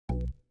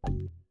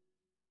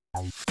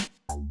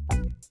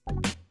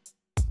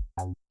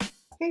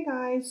Hey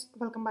guys,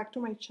 welcome back to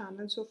my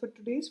channel. So for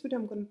today's video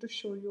I'm going to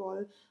show you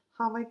all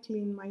how I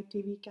clean my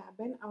TV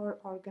cabin or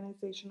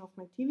organization of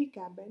my TV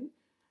cabin.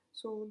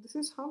 So this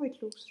is how it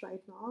looks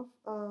right now.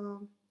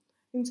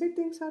 Inside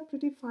things are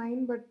pretty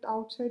fine, but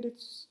outside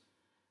it's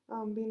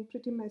been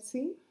pretty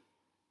messy.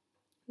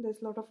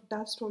 There's a lot of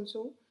dust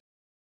also.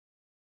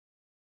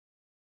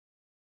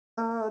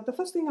 The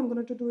first thing I'm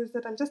going to do is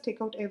that I'll just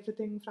take out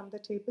everything from the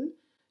table.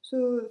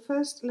 So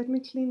first let me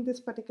clean this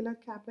particular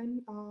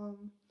cabin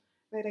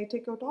where I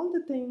take out all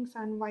the things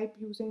and wipe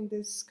using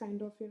this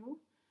kind of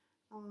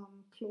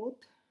cloth.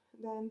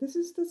 Then this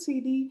is the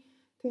CD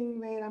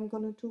thing where I'm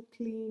going to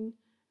clean,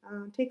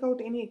 take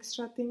out any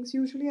extra things.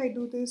 Usually I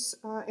do this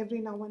every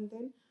now and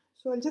then.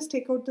 So I'll just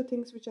take out the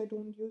things which I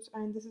don't use,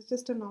 and this is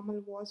just a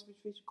normal wash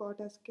which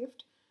got as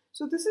gift.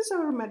 So this is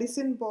our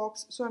medicine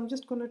box. So I'm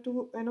just going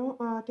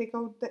to take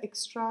out the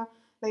extra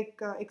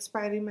like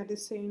expiry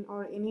medicine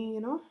or any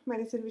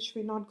medicine which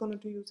we're not going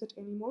to use it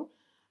anymore.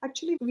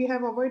 Actually, we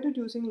have avoided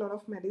using a lot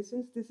of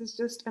medicines. This is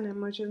just an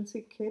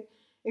emergency kit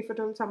if at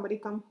all somebody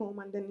come home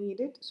and they need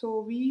it.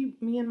 So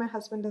me and my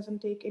husband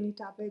doesn't take any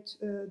tablets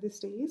these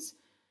days.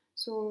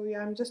 So yeah,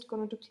 I'm just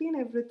going to clean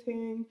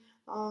everything.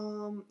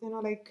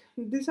 Like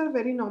these are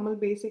very normal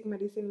basic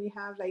medicine we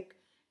have, like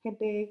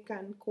headache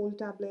and cold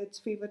tablets,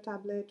 fever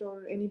tablet,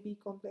 or any B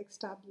complex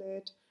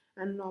tablet,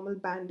 and normal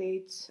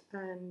band-aids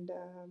and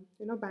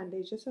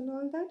bandages and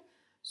all that.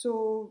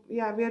 So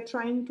yeah, we are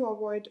trying to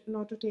avoid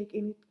not to take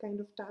any kind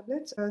of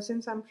tablets.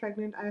 Since I'm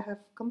pregnant, I have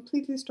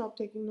completely stopped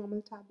taking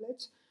normal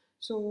tablets.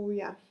 So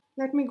yeah,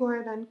 let me go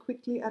ahead and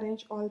quickly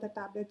arrange all the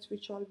tablets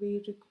which all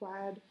we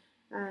required,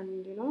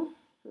 and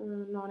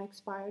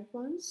non-expired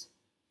ones.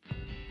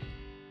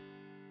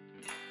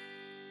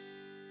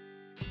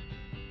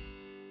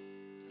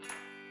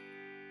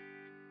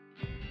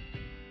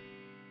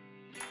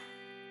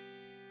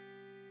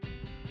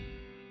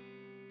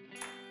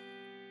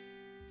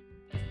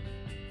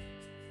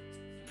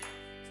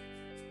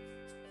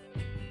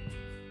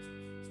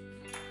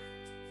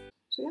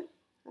 So yeah,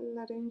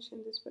 I'll arrange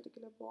in this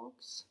particular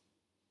box.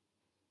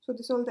 So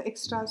this is all the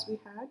extras we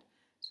had.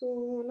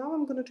 So now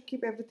I'm going to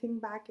keep everything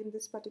back in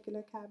this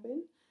particular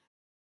cabin.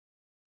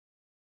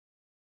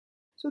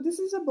 So this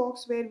is a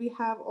box where we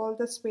have all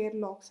the spare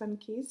locks and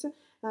keys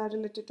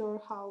related to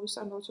our house,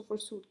 and also for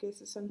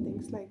suitcases and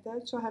things like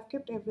that. So I have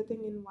kept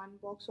everything in one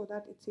box so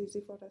that it's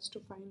easy for us to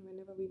find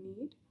whenever we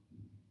need.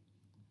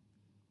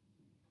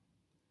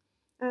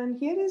 And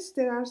here is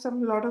there are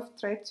some lot of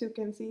threads you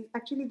can see.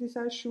 Actually these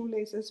are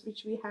shoelaces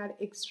which we had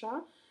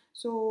extra.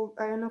 So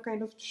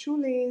kind of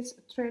shoelace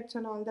threads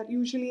and all that.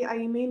 Usually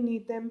I may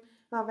need them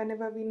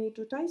whenever we need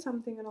to tie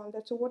something and all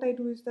that. So what I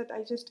do is that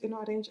I just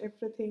arrange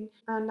everything,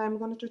 and I'm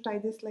going to tie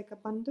this like a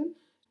bundle.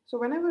 So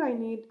whenever I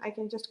need, I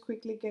can just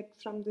quickly get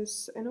from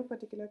this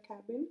particular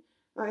cabin.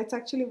 It's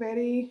actually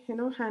very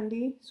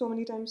handy. So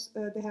many times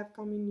they have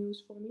come in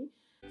use for me.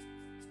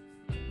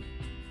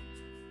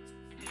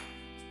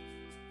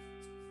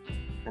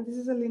 And this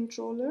is a lint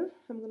roller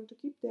I'm going to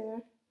keep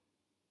there,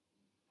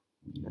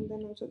 and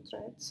then also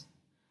threads.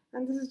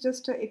 And this is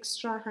just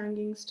extra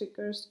hanging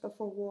stickers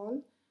for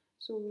wall.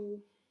 So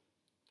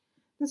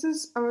this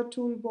is our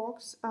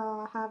toolbox.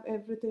 Have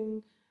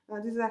everything.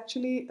 This is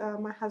actually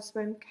my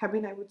husband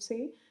cabin, I would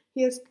say.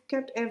 He has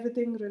kept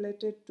everything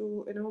related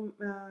to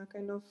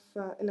kind of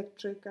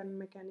electric and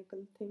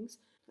mechanical things,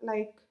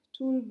 like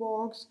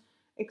toolbox,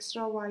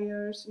 extra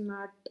wires,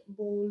 nut,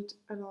 bolt,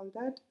 and all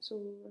that. So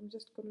I'm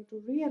just going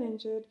to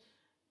rearrange it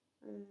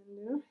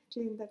and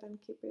clean that and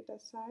keep it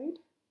aside.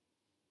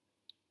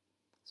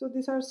 So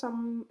these are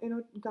some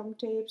gum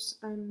tapes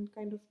and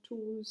kind of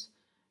tools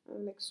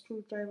like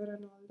screwdriver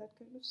and all that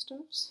kind of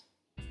stuffs.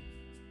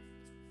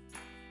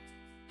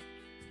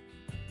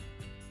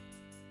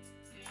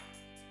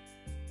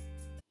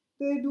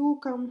 They do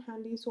come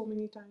handy so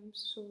many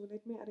times, so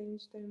let me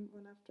arrange them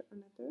one after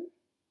another.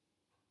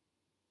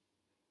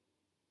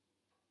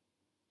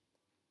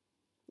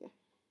 Yeah,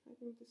 I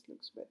think this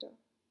looks better.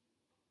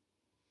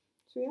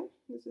 So yeah,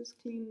 this is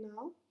clean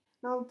now.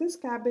 Now this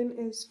cabin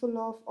is full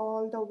of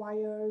all the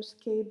wires,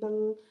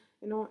 cable,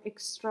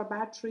 extra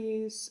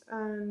batteries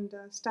and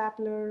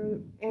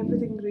stapler,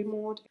 everything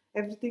remote,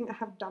 everything I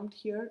have dumped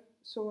here.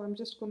 So I'm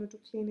just going to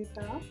clean it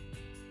up.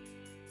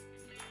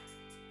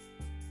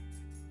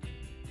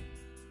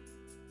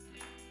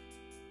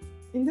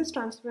 In this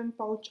transparent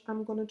pouch,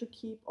 I'm going to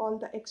keep all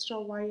the extra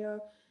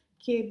wire,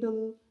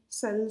 cable,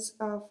 cells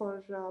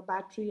for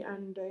battery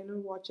and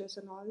watches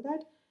and all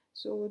that.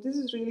 So this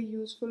is really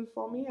useful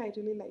for me. I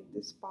really like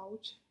this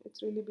pouch.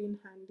 It's really been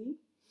handy.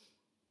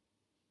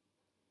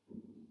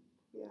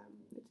 Yeah,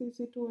 it's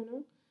easy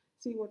to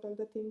see what all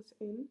the things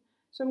in.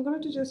 So I'm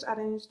going to just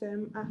arrange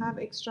them. I have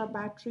extra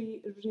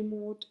battery,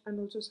 remote, and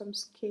also some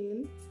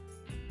scale.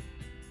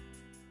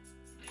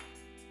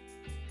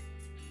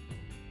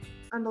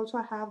 And also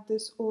I have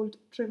this old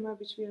trimmer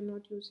which we are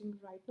not using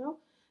right now.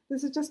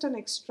 This is just an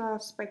extra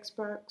specs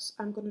box.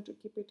 I'm going to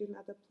keep it in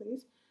other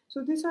place.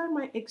 So these are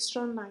my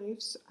extra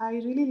knives. I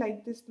really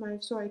like this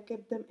knife, so I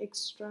kept them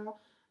extra,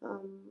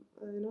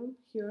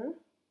 here.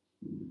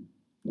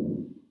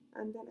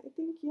 And then I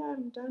think, yeah,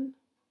 I'm done.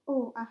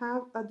 Oh, I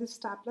have this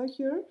stapler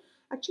here.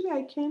 Actually,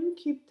 I can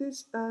keep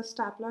this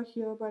stapler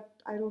here, but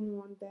I don't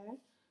want there.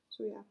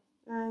 So yeah,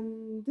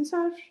 and these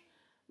are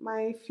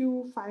my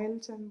few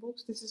files and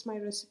books. This is my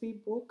recipe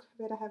book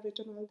where I have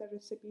written all the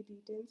recipe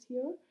details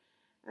here.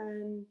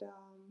 And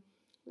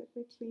let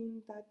me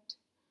clean that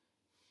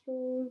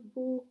floor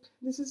book.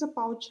 This is a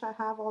pouch. I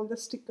have all the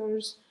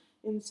stickers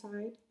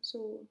inside.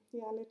 So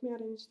yeah, let me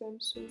arrange them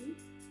soon.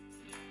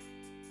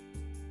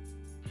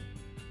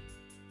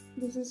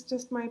 This is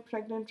just my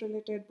pregnant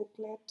related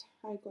booklet.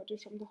 I got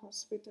it from the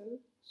hospital.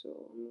 So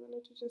I'm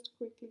going to just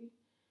quickly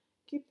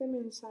keep them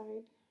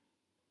inside.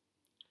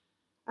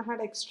 I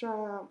had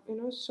extra,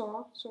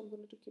 saw, so I'm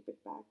going to keep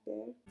it back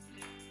there.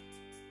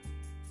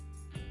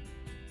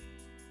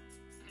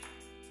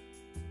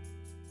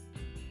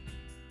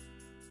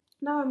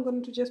 Now I'm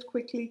going to just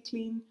quickly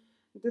clean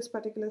this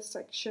particular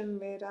section,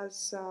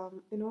 whereas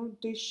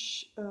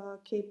dish,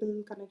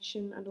 cable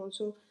connection, and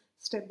also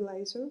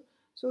stabilizer.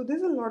 So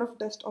there's a lot of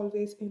dust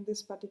always in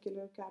this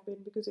particular cabin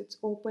because it's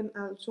open.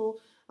 Also,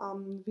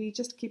 we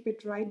just keep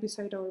it right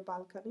beside our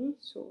balcony.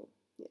 So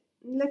yeah.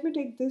 Let me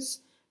take this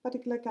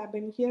particular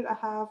cabin. Here I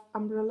have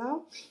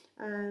umbrella,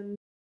 and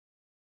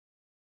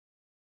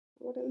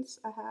what else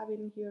I have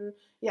in here?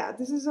 Yeah,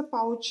 this is a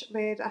pouch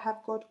where I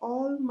have got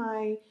all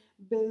my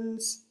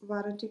bills,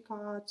 warranty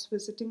cards,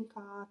 visiting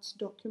cards,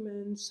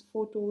 documents,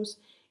 photos,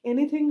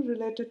 anything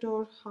related to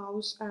our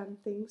house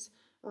and things.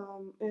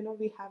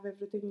 We have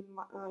everything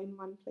in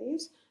one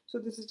place. So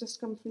this is just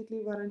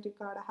completely warranty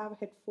card. I have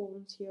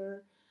headphones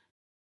here,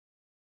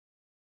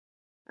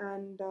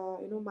 and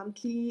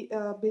monthly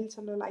bills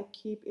and all I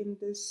keep in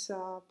this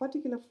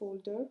particular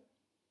folder.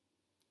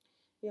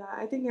 Yeah,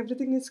 I think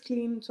everything is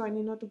clean, so I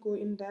need not to go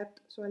in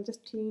depth. So I'll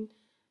just clean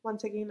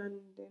once again,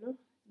 and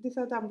these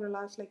are the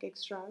umbrellas like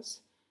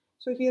extras.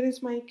 So here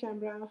is my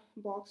camera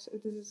box.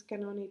 This is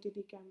Canon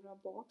 80D camera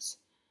box.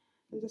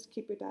 I'll just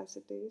keep it as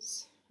it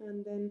is.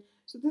 And then,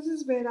 so this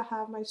is where I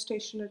have my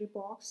stationery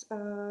box.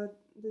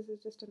 This is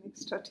just an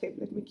extra tape.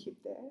 Let me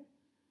keep there.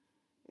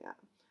 Yeah.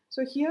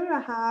 So here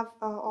I have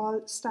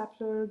all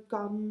stapler,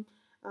 gum,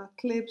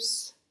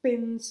 clips,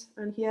 pins,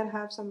 and here I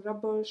have some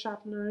rubber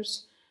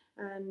sharpeners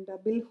and a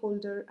bill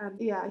holder.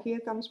 And yeah, here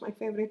comes my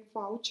favorite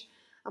pouch.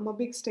 I'm a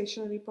big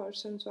stationery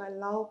person, so I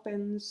love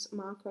pens,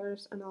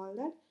 markers, and all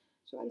that.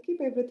 So I'll keep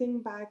everything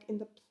back in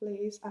the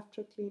place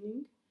after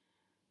cleaning.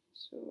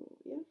 So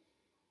yeah,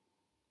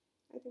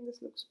 I think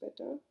this looks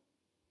better.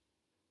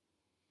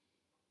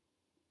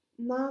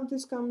 Now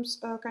this comes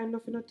kind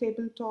of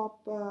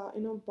tabletop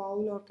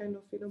bowl or kind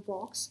of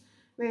box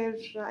where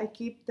I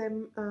keep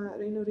them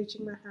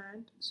reaching my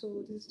hand.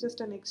 So this is just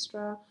an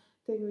extra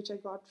thing which I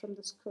got from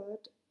the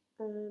skirt.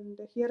 And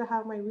here I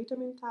have my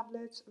vitamin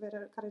tablets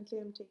where currently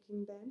I'm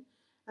taking them,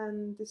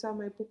 and these are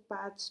my book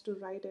pads to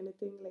write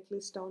anything like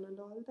list down and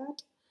all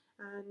that.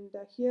 And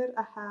here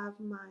I have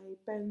my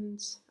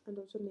pens and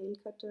also nail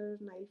cutter,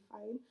 nail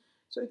file,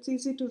 so it's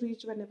easy to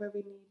reach whenever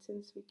we need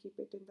since we keep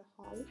it in the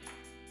hall.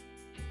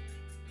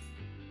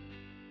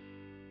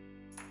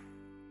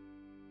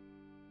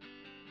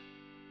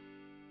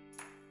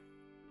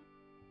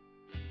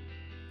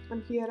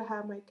 And here I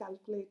have my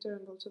calculator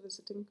and also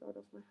visiting card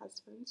of my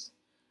husband's.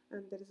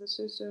 And there is a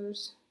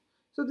scissors.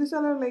 So these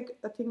are like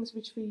things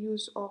which we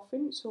use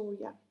often. So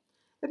yeah,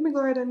 let me go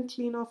ahead and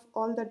clean off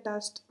all the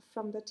dust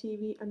from the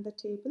TV and the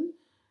table.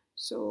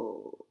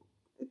 So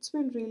it's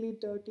been really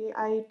dirty.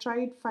 I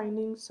tried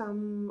finding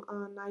some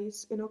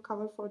nice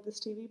cover for this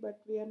TV, but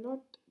we are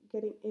not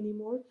getting any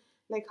more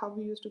like how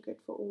we used to get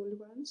for old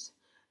ones.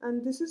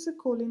 And this is a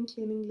colon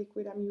cleaning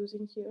liquid I'm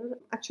using here.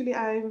 Actually,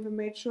 I've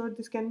made sure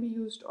this can be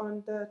used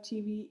on the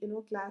TV,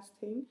 glass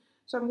thing.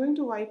 So I'm going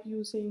to wipe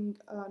using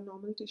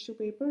normal tissue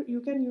paper. You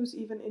can use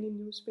even any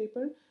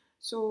newspaper.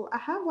 So I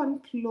have one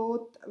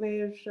cloth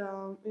where,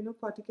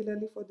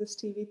 particularly for this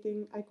TV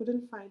thing, I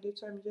couldn't find it.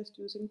 So I'm just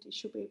using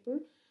tissue paper.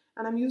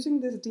 And I'm using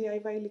this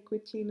DIY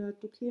liquid cleaner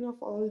to clean off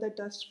all the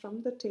dust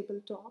from the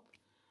tabletop.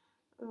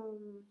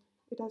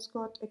 It has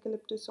got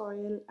eucalyptus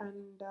oil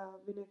and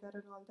vinegar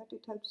and all that.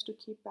 It helps to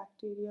keep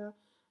bacteria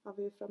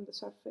away from the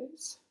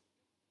surface.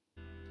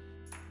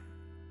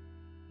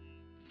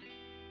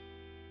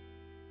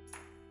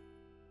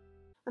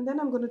 And then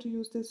I'm going to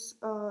use this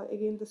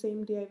again, the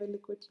same DIY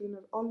liquid cleaner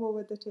all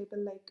over the table,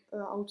 like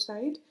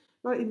outside,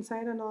 not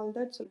inside and all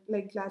that. So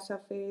like glass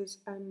surface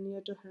and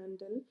near to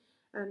handle,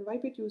 and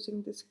wipe it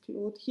using this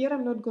cloth. Here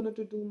I'm not going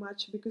to do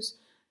much because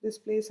this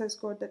place has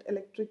got that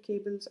electric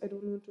cables. I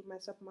don't want to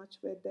mess up much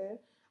with there.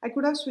 I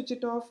could have switched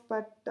it off,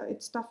 but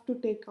it's tough to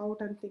take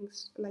out and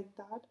things like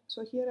that.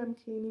 So here I'm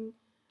cleaning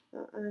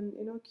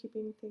and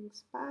keeping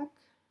things back.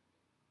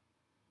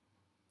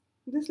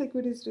 This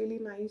liquid is really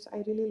nice.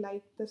 I really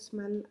like the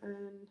smell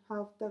and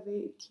how the way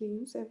it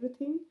cleans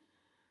everything.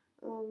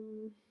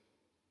 Um,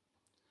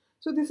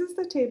 so this is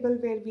the table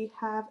where we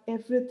have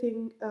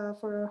everything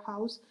for our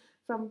house,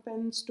 from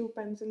pens to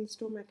pencils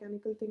to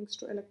mechanical things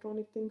to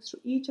electronic things to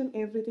each and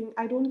everything.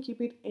 I don't keep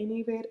it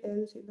anywhere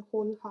else in the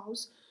whole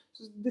house.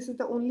 So this is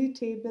the only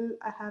table.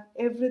 I have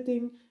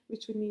everything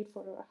which we need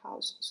for our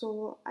house.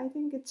 So I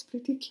think it's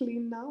pretty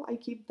clean now. I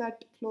keep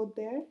that cloth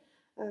there.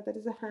 That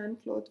is a hand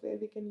cloth where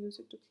we can use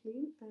it to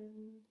clean,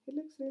 and it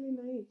looks really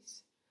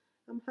nice.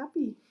 I'm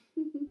happy.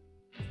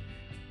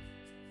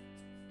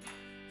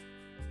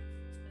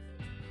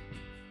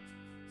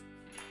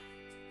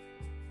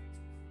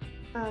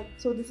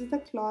 So this is the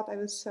cloth I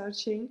was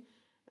searching,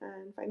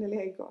 and finally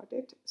I got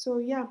it. So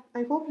yeah,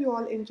 I hope you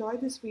all enjoy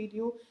this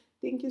video.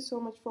 Thank you so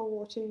much for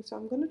watching. So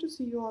I'm going to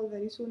see you all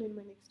very soon in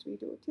my next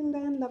video. Till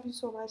then, love you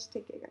so much.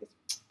 Take care,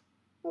 guys.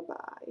 Bye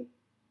bye.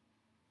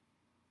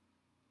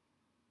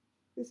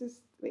 This is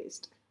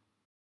waste.